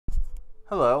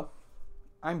Hello,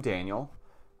 I'm Daniel.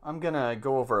 I'm going to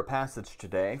go over a passage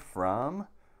today from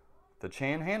the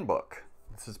Chan Handbook.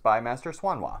 This is by Master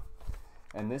Swanwa.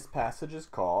 And this passage is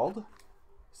called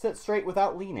Sit Straight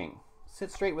Without Leaning. Sit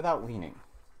straight without leaning.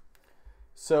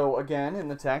 So again, in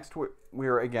the text,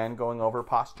 we're again going over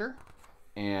posture.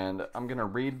 And I'm going to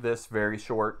read this very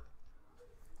short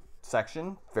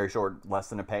section, very short, less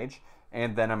than a page,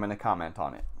 and then I'm going to comment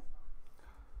on it.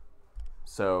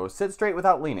 So, sit straight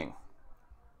without leaning.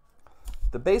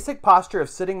 The basic posture of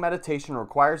sitting meditation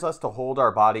requires us to hold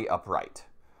our body upright.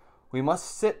 We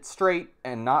must sit straight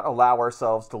and not allow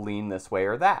ourselves to lean this way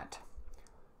or that.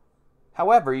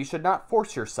 However, you should not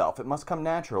force yourself. It must come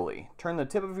naturally. Turn the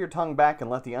tip of your tongue back and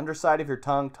let the underside of your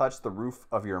tongue touch the roof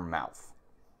of your mouth.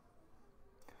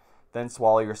 Then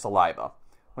swallow your saliva.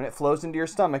 When it flows into your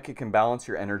stomach, it can balance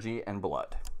your energy and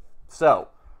blood. So,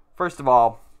 first of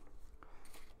all,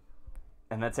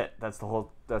 and that's it. That's the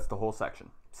whole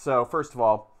section. So first of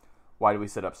all, why do we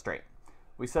sit up straight?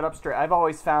 We sit up straight. I've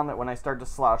always found that when I start to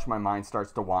slouch, my mind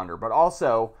starts to wander. But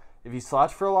also, if you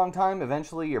slouch for a long time,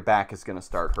 eventually your back is going to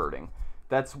start hurting.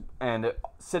 And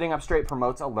sitting up straight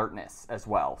promotes alertness as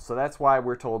well. So that's why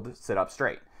we're told to sit up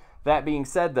straight. That being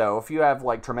said, though, if you have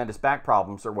like tremendous back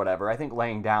problems or whatever, I think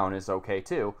laying down is okay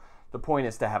too. The point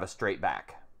is to have a straight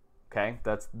back. Okay?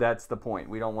 That's the point.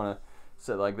 We don't want to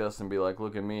sit like this and be like,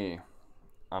 look at me.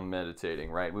 I'm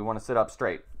meditating, right? We want to sit up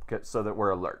straight so that we're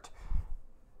alert.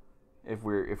 If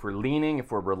we're leaning, if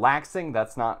we're relaxing,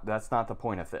 that's not the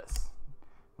point of this.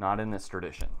 Not in this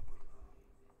tradition.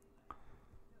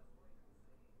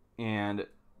 And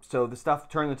so the stuff,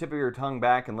 turn the tip of your tongue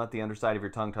back and let the underside of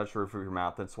your tongue touch the roof of your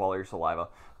mouth, then swallow your saliva.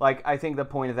 Like, I think the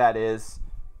point of that is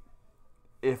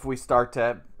if we start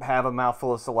to have a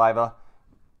mouthful of saliva,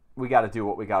 we got to do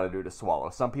what we got to do to swallow.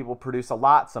 Some people produce a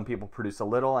lot, some people produce a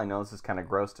little. I know this is kind of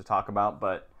gross to talk about,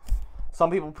 but some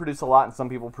people produce a lot and some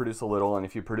people produce a little. And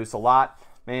if you produce a lot,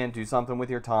 man, do something with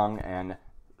your tongue and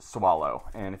swallow.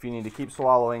 And if you need to keep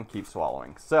swallowing, keep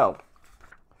swallowing. So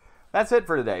that's it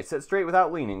for today. Sit straight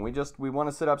without leaning. We want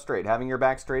to sit up straight. Having your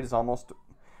back straight is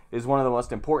one of the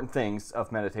most important things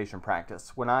of meditation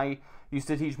practice. When I used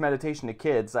to teach meditation to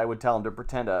kids, I would tell them to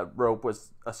pretend a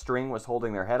string was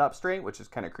holding their head up straight, which is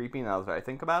kind of creepy now that I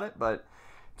think about it, but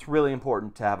it's really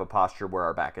important to have a posture where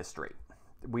our back is straight.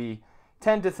 We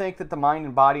tend to think that the mind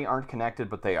and body aren't connected,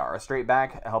 but they are. A straight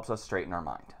back helps us straighten our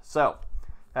mind. So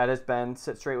that has been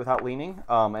Sit Straight Without Leaning.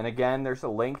 And again, there's a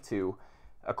link to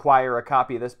acquire a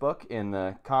copy of this book in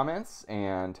the comments,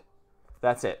 and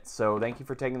that's it. So thank you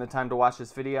for taking the time to watch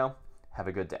this video. Have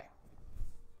a good day.